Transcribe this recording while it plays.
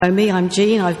Me, I'm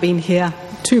Jean. I've been here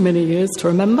too many years to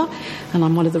remember, and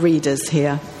I'm one of the readers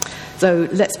here. So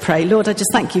let's pray. Lord, I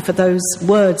just thank you for those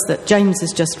words that James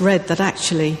has just read that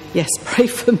actually, yes, pray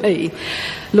for me.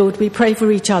 Lord, we pray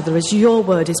for each other as your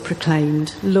word is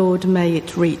proclaimed. Lord, may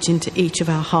it reach into each of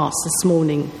our hearts this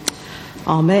morning.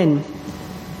 Amen.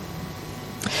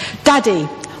 Daddy,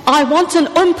 I want an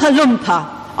Oompa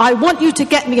Loompa. I want you to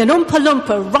get me an Oompa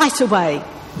Loompa right away.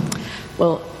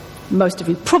 Well, most of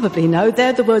you probably know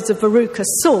they're the words of Veruca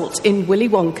Salt in Willy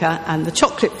Wonka and the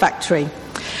Chocolate Factory.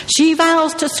 She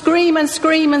vows to scream and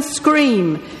scream and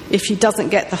scream if she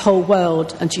doesn't get the whole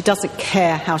world, and she doesn't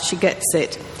care how she gets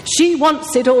it. She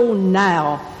wants it all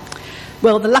now.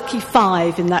 Well, the lucky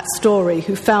five in that story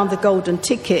who found the golden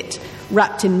ticket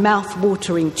wrapped in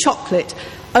mouth-watering chocolate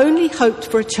only hoped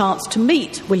for a chance to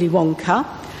meet Willy Wonka,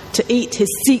 to eat his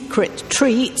secret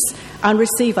treats and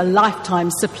receive a lifetime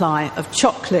supply of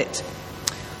chocolate.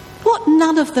 What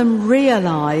none of them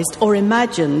realised or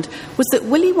imagined was that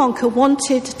Willy Wonka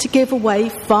wanted to give away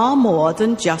far more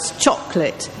than just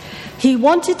chocolate. He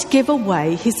wanted to give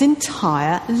away his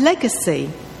entire legacy.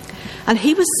 And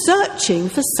he was searching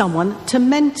for someone to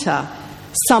mentor,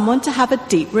 someone to have a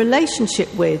deep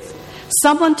relationship with,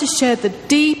 someone to share the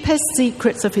deepest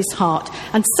secrets of his heart,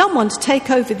 and someone to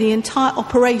take over the entire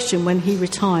operation when he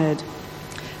retired.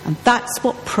 And that's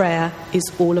what prayer is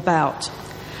all about.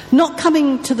 Not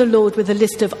coming to the Lord with a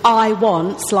list of I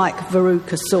wants like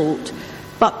Veruca Salt,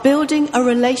 but building a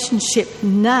relationship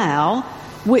now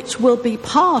which will be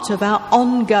part of our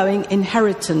ongoing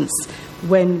inheritance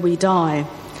when we die.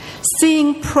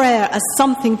 Seeing prayer as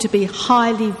something to be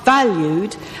highly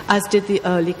valued, as did the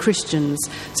early Christians.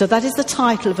 So that is the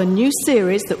title of a new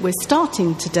series that we're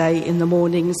starting today in the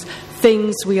mornings,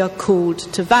 Things We Are Called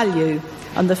to Value.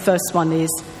 And the first one is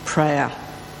prayer.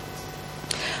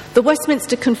 The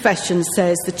Westminster Confession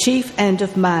says the chief end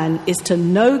of man is to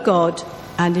know God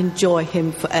and enjoy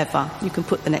him forever. You can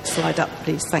put the next slide up,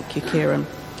 please. Thank you, Kieran.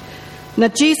 Now,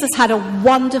 Jesus had a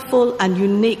wonderful and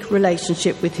unique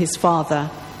relationship with his Father.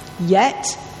 Yet,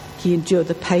 he endured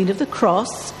the pain of the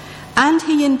cross and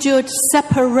he endured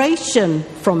separation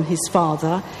from his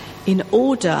Father in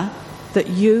order that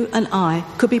you and I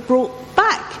could be brought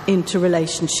back into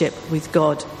relationship with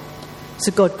God.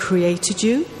 So God created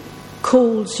you,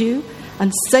 calls you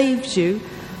and saves you,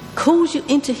 calls you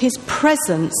into his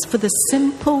presence for the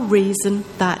simple reason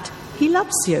that he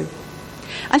loves you.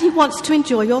 And he wants to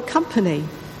enjoy your company.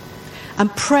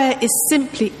 And prayer is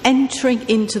simply entering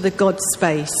into the God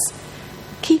space,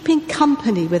 keeping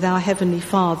company with our Heavenly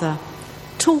Father,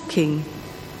 talking,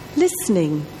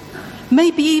 listening,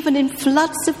 maybe even in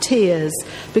floods of tears,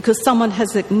 because someone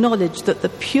has acknowledged that the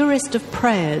purest of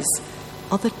prayers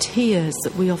are the tears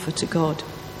that we offer to God.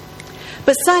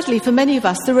 But sadly, for many of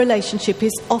us, the relationship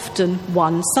is often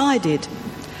one-sided.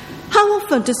 How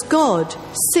often does God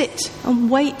sit and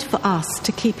wait for us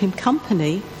to keep him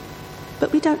company,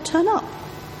 but we don't turn up?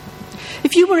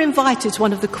 If you were invited to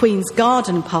one of the Queen's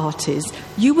garden parties,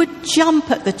 you would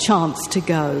jump at the chance to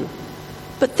go.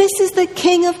 But this is the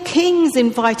King of Kings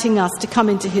inviting us to come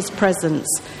into his presence.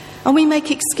 And we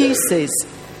make excuses.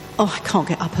 Oh, I can't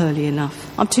get up early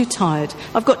enough. I'm too tired.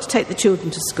 I've got to take the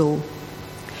children to school.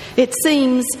 It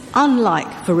seems, unlike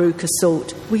Veruca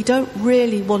Salt, we don't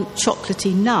really want chocolate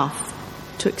enough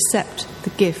to accept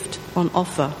the gift on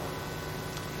offer.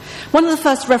 One of the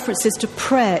first references to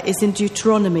prayer is in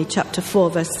Deuteronomy chapter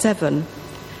 4, verse 7.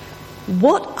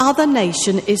 What other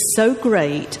nation is so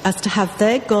great as to have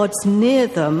their gods near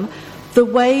them the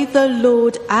way the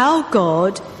Lord our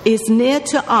God is near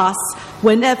to us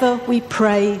whenever we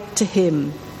pray to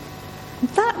him?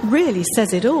 That really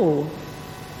says it all.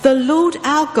 The Lord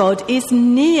our God is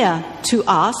near to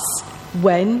us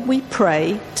when we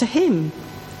pray to him.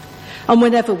 And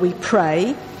whenever we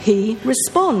pray, he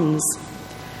responds.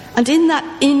 And in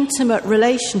that intimate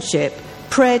relationship,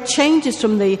 prayer changes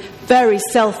from the very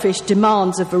selfish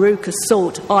demands of Veruca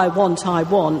Salt, I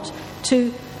want,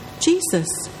 to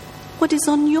Jesus, what is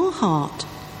on your heart?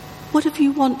 What do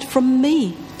you want from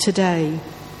me today?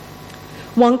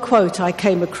 One quote I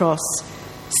came across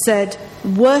said,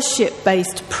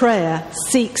 worship-based prayer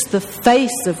seeks the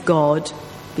face of God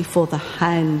before the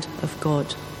hand of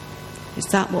God. Is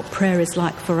that what prayer is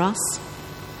like for us?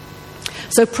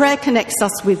 So prayer connects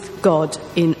us with God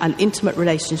in an intimate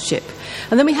relationship.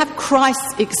 And then we have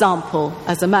Christ's example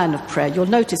as a man of prayer. You'll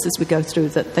notice as we go through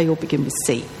that they all begin with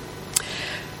C.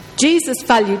 Jesus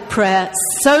valued prayer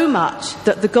so much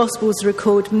that the Gospels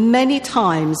record many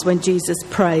times when Jesus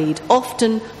prayed,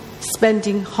 often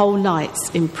spending whole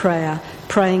nights in prayer,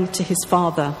 praying to his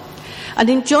Father. And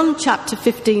in John chapter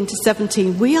 15 to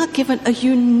 17, we are given a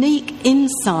unique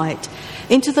insight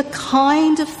into the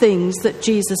kind of things that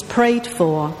Jesus prayed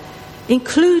for,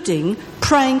 including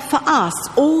praying for us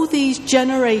all these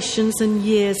generations and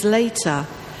years later,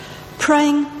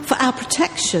 praying for our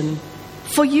protection,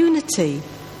 for unity,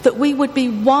 that we would be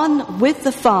one with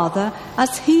the Father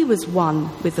as he was one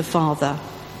with the Father.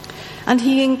 And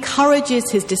he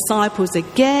encourages his disciples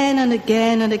again and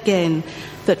again and again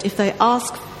that if they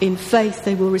ask in faith,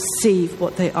 they will receive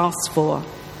what they ask for.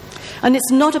 And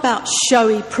it's not about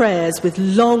showy prayers with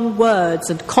long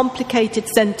words and complicated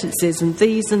sentences and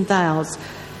these and thous,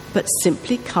 but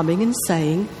simply coming and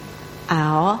saying,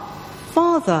 "Our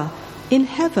Father in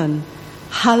heaven,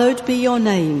 hallowed be your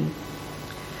name."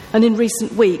 And in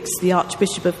recent weeks, the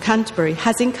Archbishop of Canterbury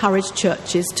has encouraged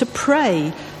churches to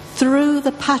pray through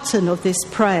the pattern of this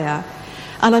prayer.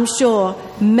 And I'm sure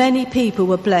many people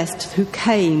were blessed who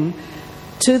came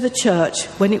to the church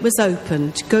when it was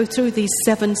opened to go through these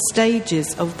 7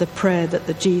 stages of the prayer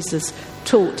that Jesus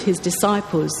taught his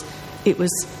disciples. It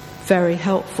was very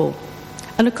helpful.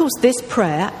 And of course, this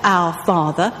prayer, Our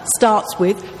Father, starts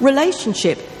with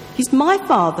relationship. He's my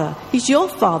Father, he's your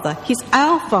Father, he's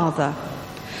our Father.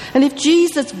 And if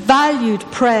Jesus valued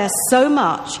prayer so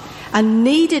much and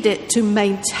needed it to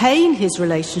maintain his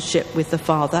relationship with the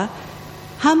Father,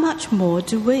 how much more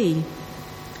do we?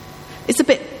 It's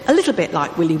a little bit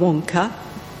like Willy Wonka,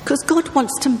 because God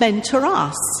wants to mentor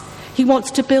us. He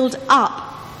wants to build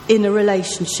up in a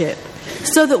relationship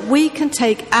so that we can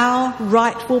take our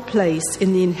rightful place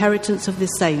in the inheritance of the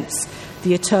saints,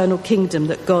 the eternal kingdom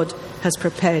that God has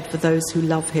prepared for those who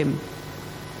love him.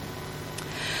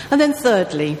 And then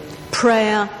thirdly,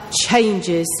 prayer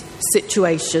changes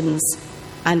situations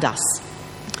and us.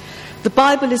 The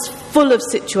Bible is full of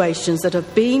situations that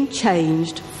have been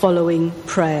changed following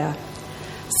prayer.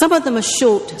 Some of them are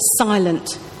short,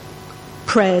 silent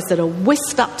prayers that are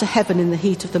whisked up to heaven in the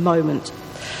heat of the moment.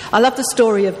 I love the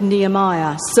story of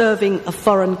Nehemiah serving a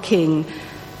foreign king,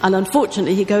 and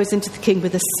unfortunately he goes into the king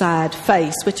with a sad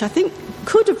face, which I think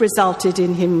could have resulted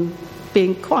in him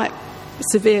being quite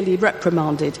severely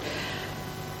reprimanded.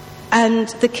 And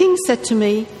the king said to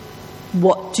me,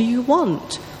 "What do you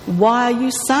want? Why are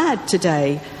you sad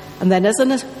today?" And then as a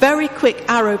very quick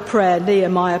arrow prayer,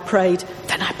 Nehemiah prayed,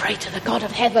 "Then I pray to the God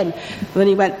of heaven." And then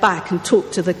he went back and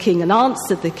talked to the king and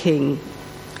answered the king.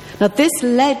 Now this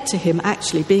led to him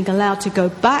actually being allowed to go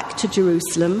back to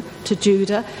Jerusalem, to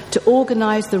Judah, to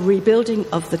organise the rebuilding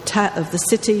of the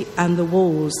city and the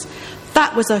walls.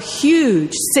 That was a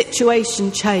huge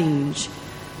situation change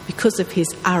because of his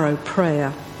arrow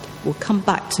prayer. We'll come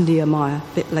back to Nehemiah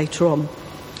a bit later on.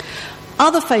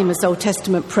 Other famous Old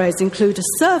Testament prayers include a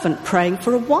servant praying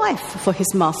for a wife for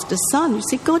his master's son. You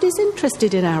see, God is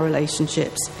interested in our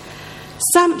relationships.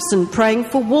 Samson praying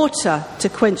for water to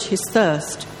quench his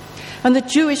thirst. And the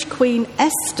Jewish Queen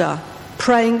Esther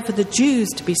praying for the Jews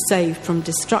to be saved from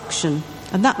destruction.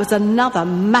 And that was another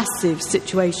massive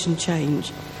situation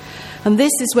change. And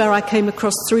this is where I came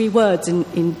across 3 words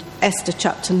in Esther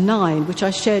chapter 9, which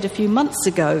I shared a few months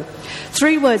ago.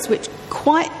 3 words which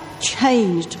quite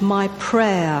changed my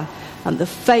prayer and the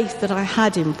faith that I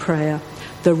had in prayer.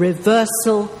 The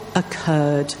reversal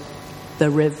occurred.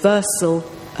 The reversal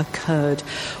occurred.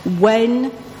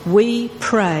 When we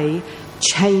pray,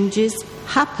 changes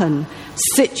happen.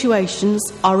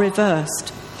 Situations are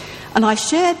reversed. And I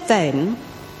shared then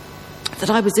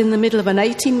that I was in the middle of an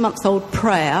 18-month-old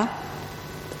prayer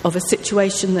of a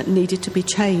situation that needed to be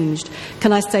changed.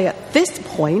 Can I say at this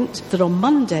point that on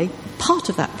Monday, part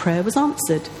of that prayer was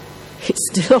answered. It's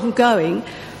still ongoing,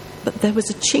 but there was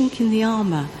a chink in the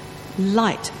armour.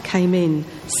 Light came in.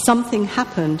 Something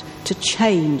happened to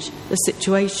change the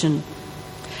situation.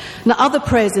 Now, other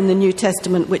prayers in the New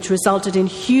Testament which resulted in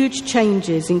huge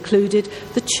changes included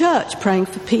the church praying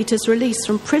for Peter's release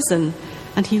from prison,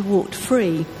 and he walked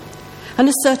free. And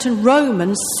a certain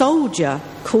Roman soldier,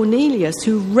 Cornelius,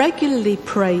 who regularly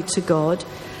prayed to God,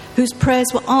 whose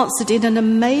prayers were answered in an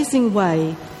amazing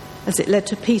way, as it led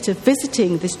to Peter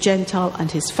visiting this Gentile and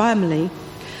his family,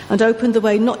 and opened the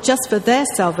way not just for their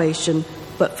salvation,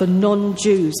 but for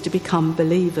non-Jews to become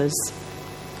believers.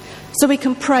 So we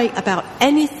can pray about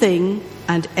anything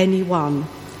and anyone.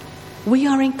 We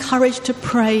are encouraged to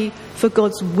pray for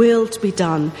God's will to be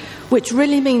done, which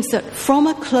really means that from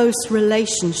a close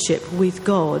relationship with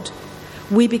God,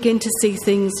 we begin to see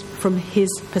things from his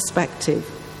perspective.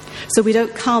 So we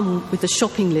don't come with a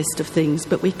shopping list of things,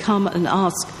 but we come and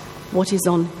ask what is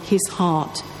on his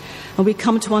heart. And we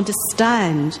come to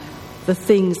understand the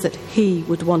things that he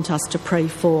would want us to pray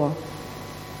for.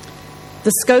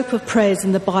 The scope of prayers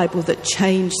in the Bible that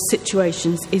change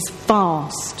situations is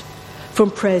vast.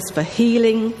 From prayers for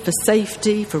healing, for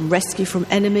safety, from rescue from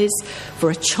enemies, for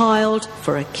a child,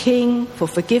 for a king, for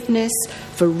forgiveness,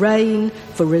 for rain,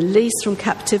 for release from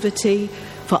captivity,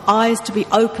 for eyes to be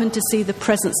opened to see the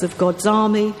presence of God's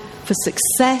army, for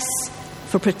success,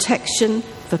 for protection,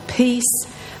 for peace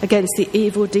against the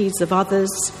evil deeds of others,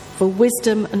 for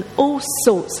wisdom and all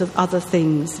sorts of other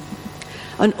things.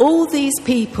 And all these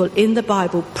people in the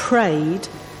Bible prayed,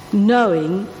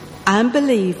 knowing and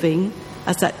believing,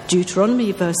 as that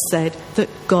Deuteronomy verse said, that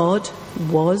God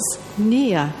was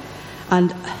near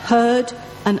and heard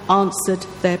and answered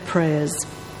their prayers.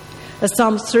 As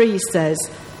Psalm 3 says,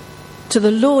 "To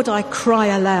the Lord I cry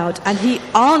aloud, and he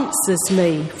answers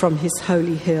me from his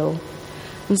holy hill."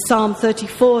 And Psalm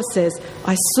 34 says,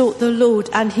 "I sought the Lord,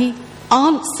 and he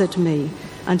answered me,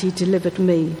 and he delivered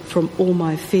me from all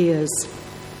my fears."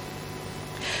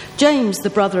 James, the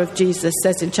brother of Jesus,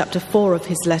 says in chapter 4 of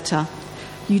his letter,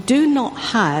 "You do not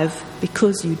have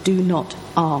because you do not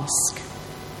ask."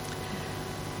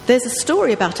 There's a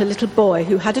story about a little boy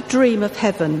who had a dream of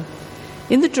heaven.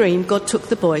 In the dream, God took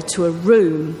the boy to a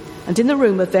room, and in the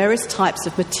room were various types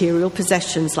of material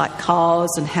possessions like cars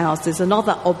and houses and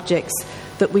other objects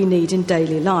that we need in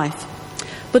daily life.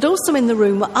 But also in the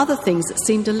room were other things that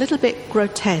seemed a little bit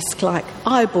grotesque, like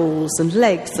eyeballs and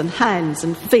legs and hands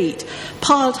and feet,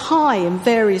 piled high in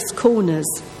various corners.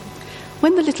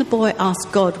 When the little boy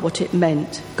asked God what it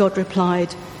meant, God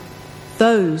replied,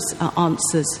 "Those are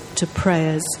answers to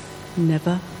prayers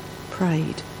never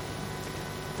prayed."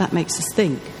 That makes us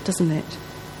think, doesn't it?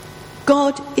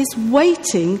 God is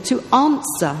waiting to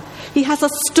answer. He has a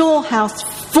storehouse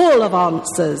full of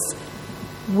answers.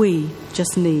 We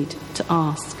just need to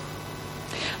ask.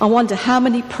 I wonder how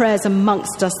many prayers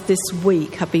amongst us this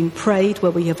week have been prayed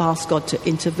where we have asked God to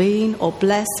intervene or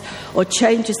bless or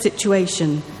change a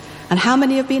situation. And how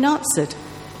many have been answered?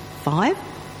 5?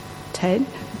 10?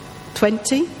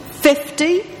 20?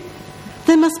 50?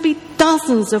 There must be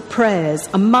dozens of prayers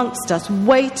amongst us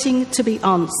waiting to be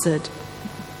answered.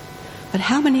 But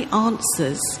how many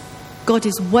answers God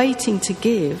is waiting to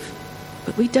give,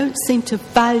 but we don't seem to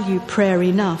value prayer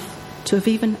enough to have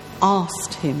even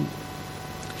asked him?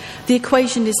 The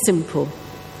equation is simple.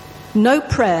 No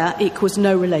prayer equals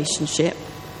no relationship.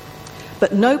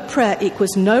 But no prayer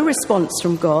equals no response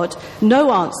from God,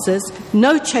 no answers,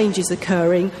 no changes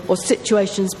occurring, or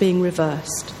situations being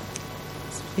reversed.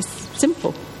 It's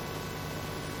simple.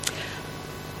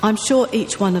 I'm sure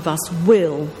each one of us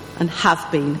will and have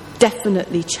been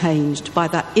definitely changed by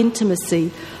that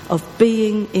intimacy of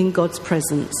being in God's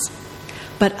presence.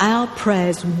 But our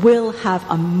prayers will have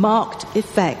a marked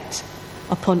effect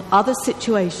upon other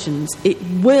situations. It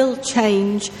will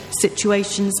change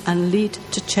situations and lead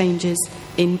to changes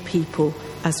in people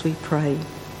as we pray.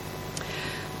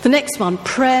 The next one,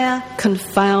 prayer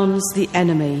confounds the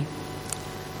enemy.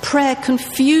 Prayer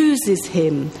confuses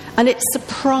him and it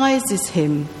surprises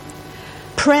him.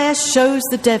 Prayer shows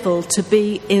the devil to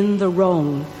be in the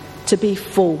wrong, to be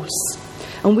false.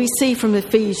 And we see from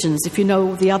Ephesians, if you know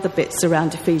all the other bits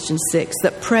around Ephesians 6,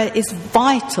 that prayer is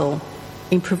vital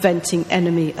in preventing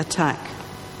enemy attack.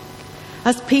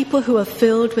 As people who are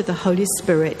filled with the Holy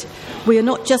Spirit, we are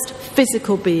not just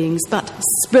physical beings, but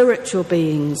spiritual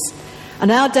beings.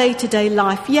 And our day-to-day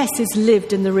life, yes, is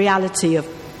lived in the reality of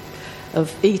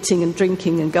eating and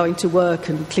drinking and going to work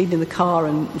and cleaning the car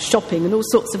and shopping and all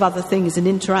sorts of other things and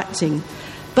interacting.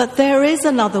 But there is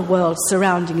another world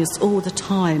surrounding us all the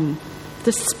time.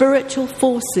 The spiritual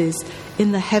forces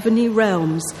in the heavenly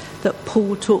realms that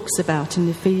Paul talks about in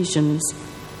Ephesians.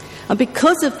 And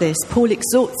because of this, Paul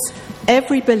exhorts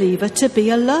every believer to be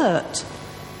alert,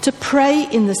 to pray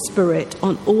in the Spirit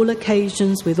on all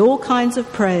occasions with all kinds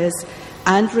of prayers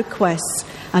and requests,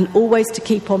 and always to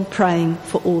keep on praying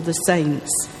for all the saints.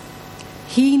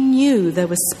 He knew there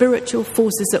were spiritual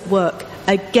forces at work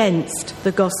against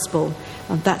the gospel,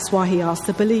 and that's why he asked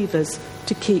the believers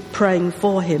to keep praying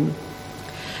for him.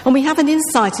 And we have an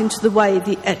insight into the way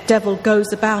the devil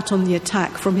goes about on the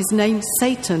attack from his name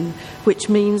Satan, which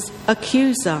means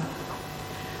accuser.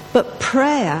 But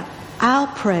prayer, our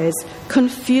prayers,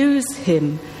 confuse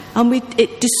him, and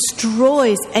it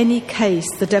destroys any case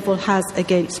the devil has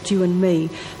against you and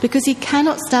me, because he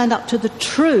cannot stand up to the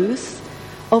truth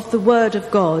of the Word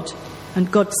of God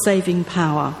and God's saving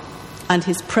power and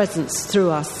his presence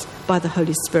through us by the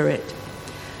Holy Spirit.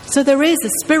 So there is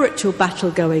a spiritual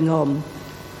battle going on.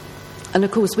 And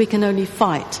of course, we can only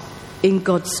fight in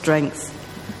God's strength.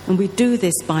 And we do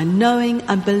this by knowing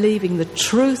and believing the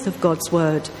truth of God's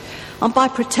word, and by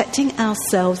protecting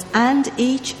ourselves and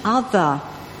each other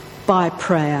by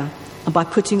prayer, and by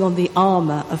putting on the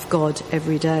armour of God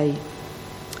every day.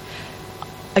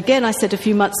 Again, I said a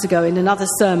few months ago in another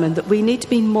sermon that we need to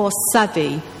be more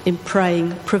savvy in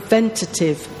praying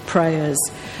preventative prayers.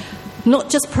 Not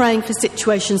just praying for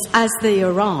situations as they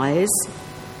arise,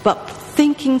 but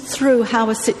thinking through how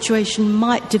a situation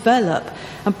might develop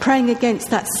and praying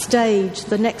against that stage,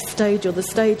 the next stage or the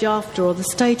stage after or the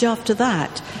stage after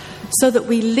that, so that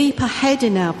we leap ahead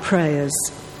in our prayers.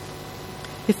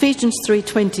 Ephesians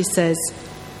 3:20 says,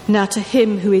 "Now to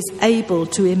him who is able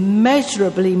to do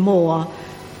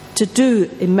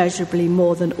immeasurably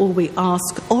more than all we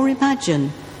ask or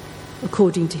imagine,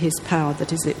 according to his power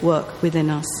that is at work within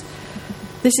us."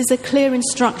 This is a clear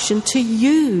instruction to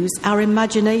use our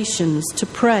imaginations to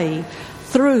pray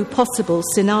through possible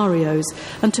scenarios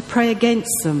and to pray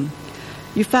against them.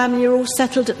 Your family are all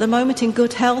settled at the moment in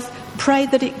good health. Pray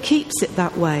that it keeps it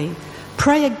that way.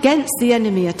 Pray against the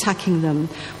enemy attacking them.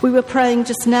 We were praying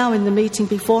just now in the meeting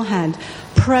beforehand,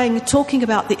 talking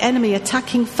about the enemy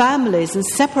attacking families and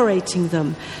separating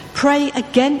them. Pray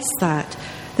against that.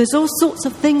 There's all sorts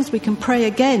of things we can pray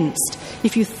against.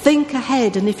 If you think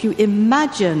ahead and if you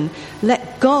imagine,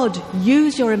 let God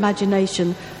use your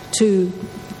imagination to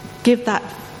give that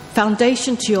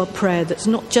foundation to your prayer that's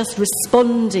not just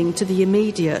responding to the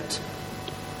immediate.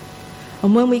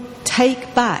 And when we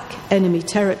take back enemy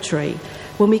territory,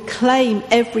 when we claim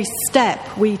every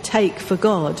step we take for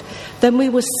God, then we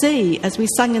will see, as we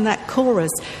sang in that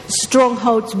chorus,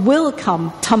 strongholds will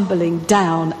come tumbling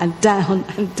down and down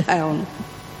and down.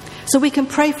 So we can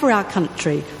pray for our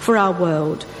country, for our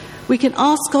world. We can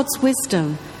ask God's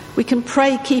wisdom. We can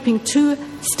pray keeping 2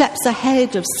 steps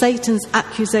ahead of Satan's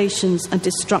accusations and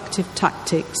destructive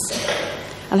tactics,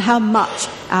 and how much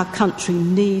our country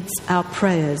needs our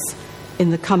prayers in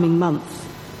the coming month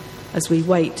as we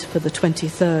wait for the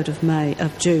 23rd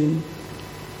of June.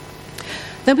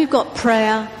 Then we've got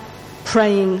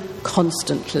praying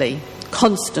constantly,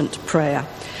 constant prayer.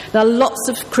 Now, lots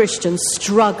of Christians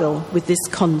struggle with this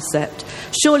concept.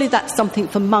 Surely that's something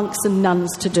for monks and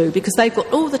nuns to do because they've got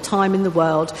all the time in the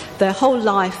world. Their whole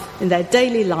life, in their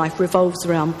daily life, revolves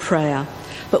around prayer.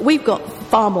 But we've got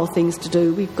far more things to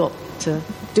do. We've got to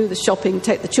do the shopping,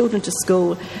 take the children to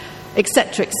school,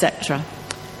 etc., etc.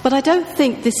 But I don't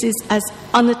think this is as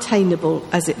unattainable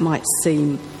as it might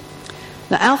seem.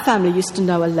 Now, our family used to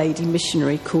know a lady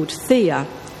missionary called Thea,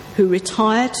 who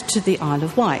retired to the Isle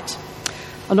of Wight.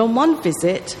 And on one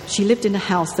visit, she lived in a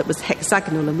house that was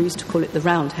hexagonal, and we used to call it the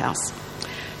round house.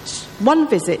 One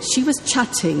visit, she was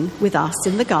chatting with us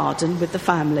in the garden with the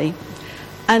family,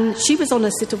 and she was on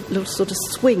a little sort of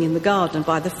swing in the garden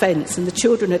by the fence, and the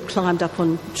children had climbed up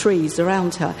on trees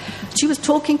around her. She was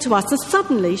talking to us, and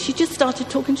suddenly she just started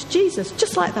talking to Jesus,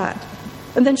 just like that.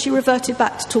 And then she reverted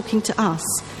back to talking to us.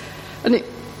 And it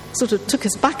sort of took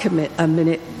us back a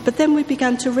minute, but then we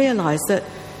began to realise that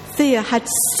Thea had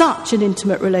such an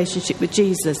intimate relationship with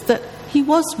Jesus that he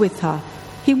was with her.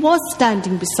 He was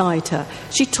standing beside her.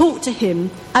 She talked to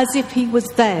him as if he was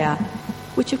there,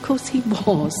 which of course he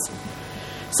was.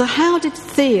 So how did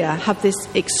Thea have this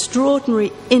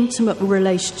extraordinary intimate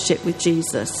relationship with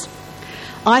Jesus?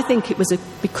 I think it was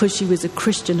because she was a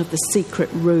Christian of the secret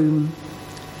room.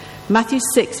 Matthew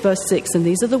 6 verse 6, and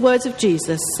these are the words of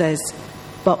Jesus, says,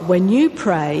 "But when you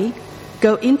pray,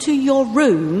 go into your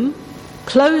room,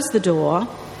 close the door,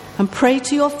 and pray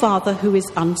to your Father who is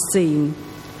unseen.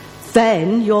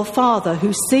 Then your Father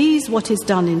who sees what is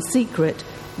done in secret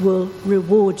will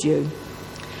reward you."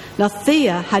 Now,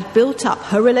 Thea had built up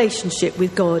her relationship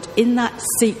with God in that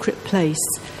secret place,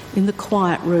 in the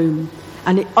quiet room,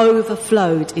 and it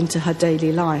overflowed into her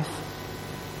daily life.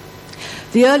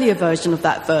 The earlier version of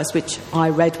that verse, which I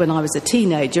read when I was a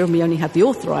teenager, and we only had the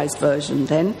authorised version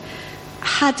then,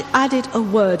 had added a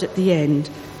word at the end: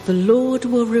 "The Lord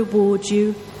will reward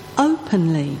you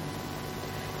openly."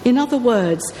 In other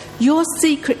words, your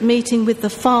secret meeting with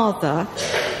the Father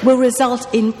will result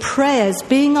in prayers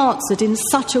being answered in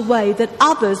such a way that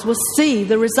others will see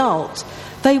the result.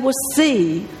 They will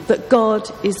see that God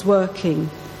is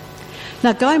working.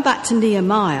 Now, going back to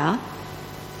Nehemiah,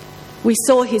 we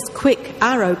saw his quick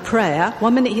arrow prayer.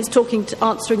 1 minute he's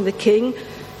answering the king,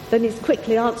 then he's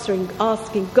quickly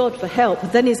asking God for help,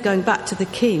 and then he's going back to the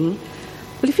king.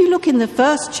 Well, if you look in the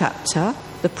first chapter,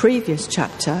 the previous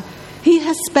chapter, he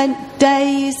has spent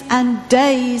days and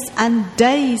days and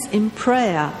days in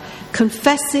prayer,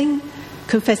 confessing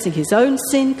his own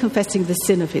sin, confessing the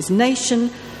sin of his nation,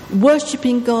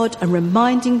 worshipping God and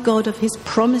reminding God of his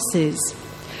promises.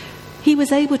 He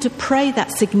was able to pray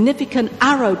that significant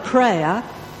arrow prayer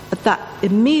at that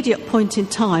immediate point in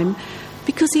time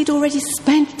Because he'd already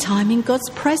spent time in God's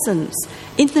presence,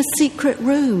 in the secret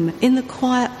room, in the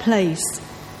quiet place.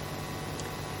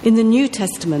 In the New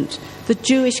Testament, the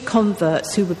Jewish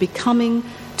converts who were becoming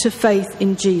to faith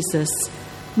in Jesus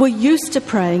were used to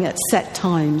praying at set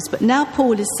times, but now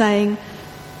Paul is saying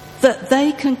that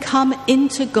they can come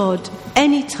into God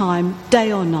any time,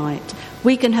 day or night.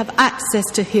 We can have access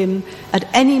to him at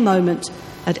any moment,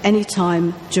 at any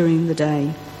time during the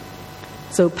day.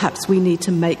 So perhaps we need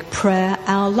to make prayer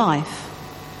our life,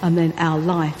 and then our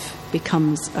life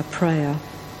becomes a prayer.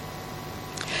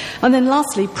 And then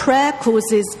lastly, prayer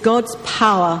causes God's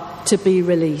power to be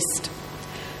released.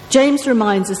 James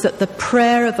reminds us that the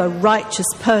prayer of a righteous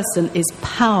person is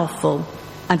powerful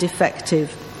and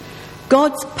effective.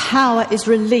 God's power is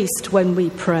released when we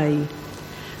pray.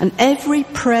 And every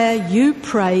prayer you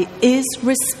pray is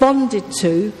responded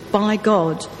to by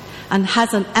God and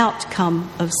has an outcome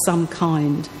of some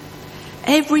kind.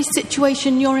 Every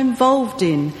situation you're involved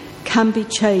in can be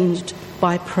changed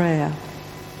by prayer.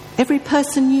 Every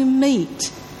person you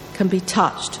meet can be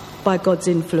touched by God's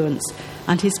influence,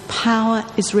 and his power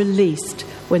is released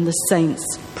when the saints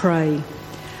pray.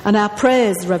 And our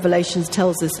prayers, Revelations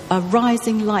tells us, are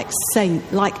rising like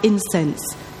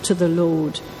incense to the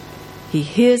Lord. He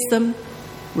hears them,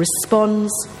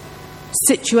 responds,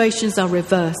 situations are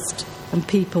reversed, and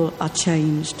people are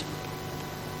changed.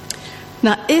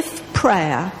 Now, if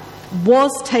prayer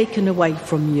was taken away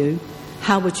from you,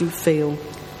 how would you feel?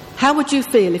 How would you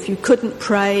feel if you couldn't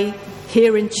pray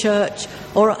here in church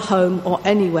or at home or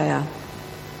anywhere?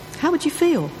 How would you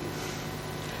feel?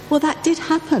 Well, that did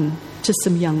happen to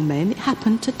some young men. It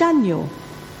happened to Daniel.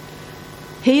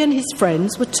 He and his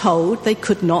friends were told they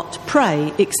could not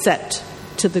pray except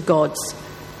to the gods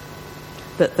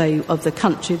of the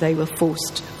country they were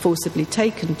forcibly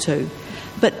taken to.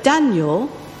 But Daniel,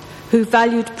 who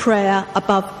valued prayer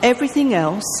above everything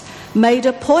else, made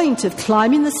a point of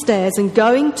climbing the stairs and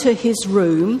going to his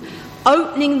room,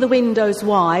 opening the windows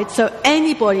wide so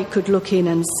anybody could look in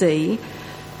and see,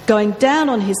 going down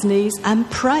on his knees and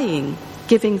praying,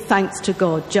 giving thanks to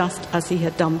God just as he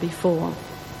had done before.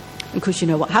 And of course, you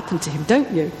know what happened to him,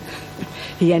 don't you?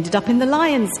 He ended up in the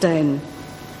lion's den.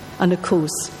 And of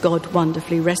course, God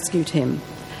wonderfully rescued him.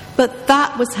 But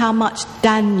that was how much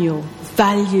Daniel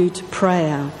valued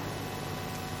prayer.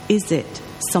 Is it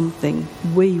something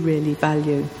we really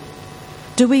value?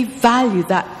 Do we value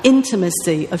that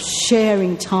intimacy of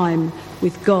sharing time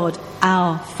with God,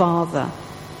 our Father?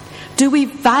 Do we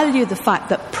value the fact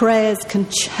that prayers can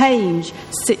change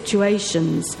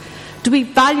situations? Do we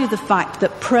value the fact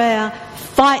that prayer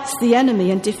fights the enemy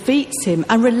and defeats him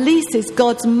and releases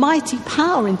God's mighty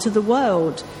power into the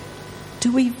world?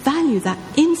 Do we value that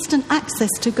instant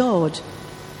access to God?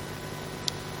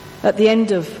 At the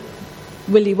end of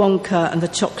Willy Wonka and the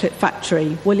Chocolate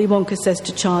Factory, Willy Wonka says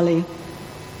to Charlie,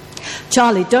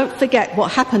 "Charlie, don't forget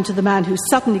what happened to the man who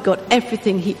suddenly got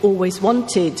everything he always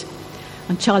wanted."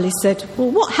 And Charlie said, "Well,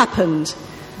 what happened?"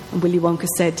 And Willy Wonka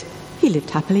said, "He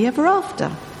lived happily ever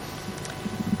after."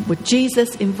 Well,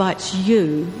 Jesus invites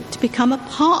you to become a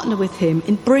partner with him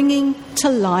in bringing to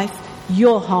life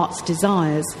your heart's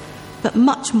desires. But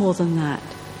much more than that,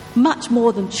 much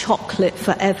more than chocolate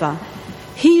forever.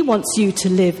 He wants you to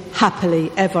live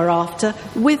happily ever after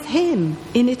with him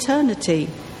in eternity.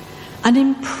 And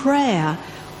in prayer,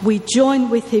 we join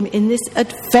with him in this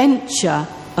adventure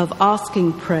of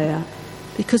asking prayer,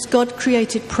 because God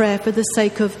created prayer for the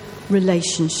sake of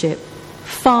relationship,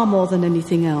 far more than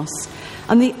anything else.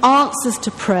 And the answers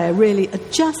to prayer really are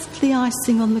just the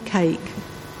icing on the cake,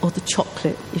 or the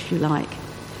chocolate, if you like.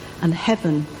 And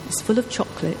heaven is full of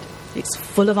chocolate. It's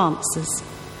full of answers.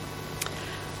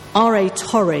 R.A.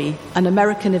 Torrey, an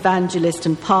American evangelist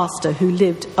and pastor who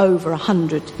lived over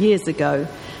 100 years ago,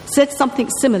 said something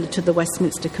similar to the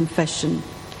Westminster Confession.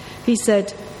 He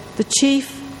said, "The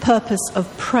chief purpose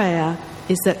of prayer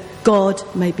is that God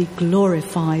may be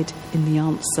glorified in the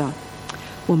answer."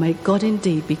 Well, may God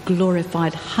indeed be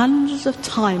glorified hundreds of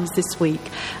times this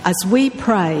week as we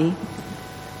pray,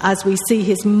 as we see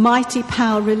his mighty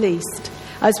power released,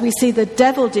 as we see the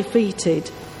devil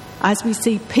defeated, as we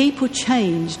see people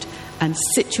changed and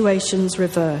situations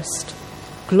reversed.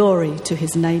 Glory to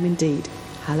his name indeed.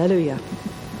 Hallelujah.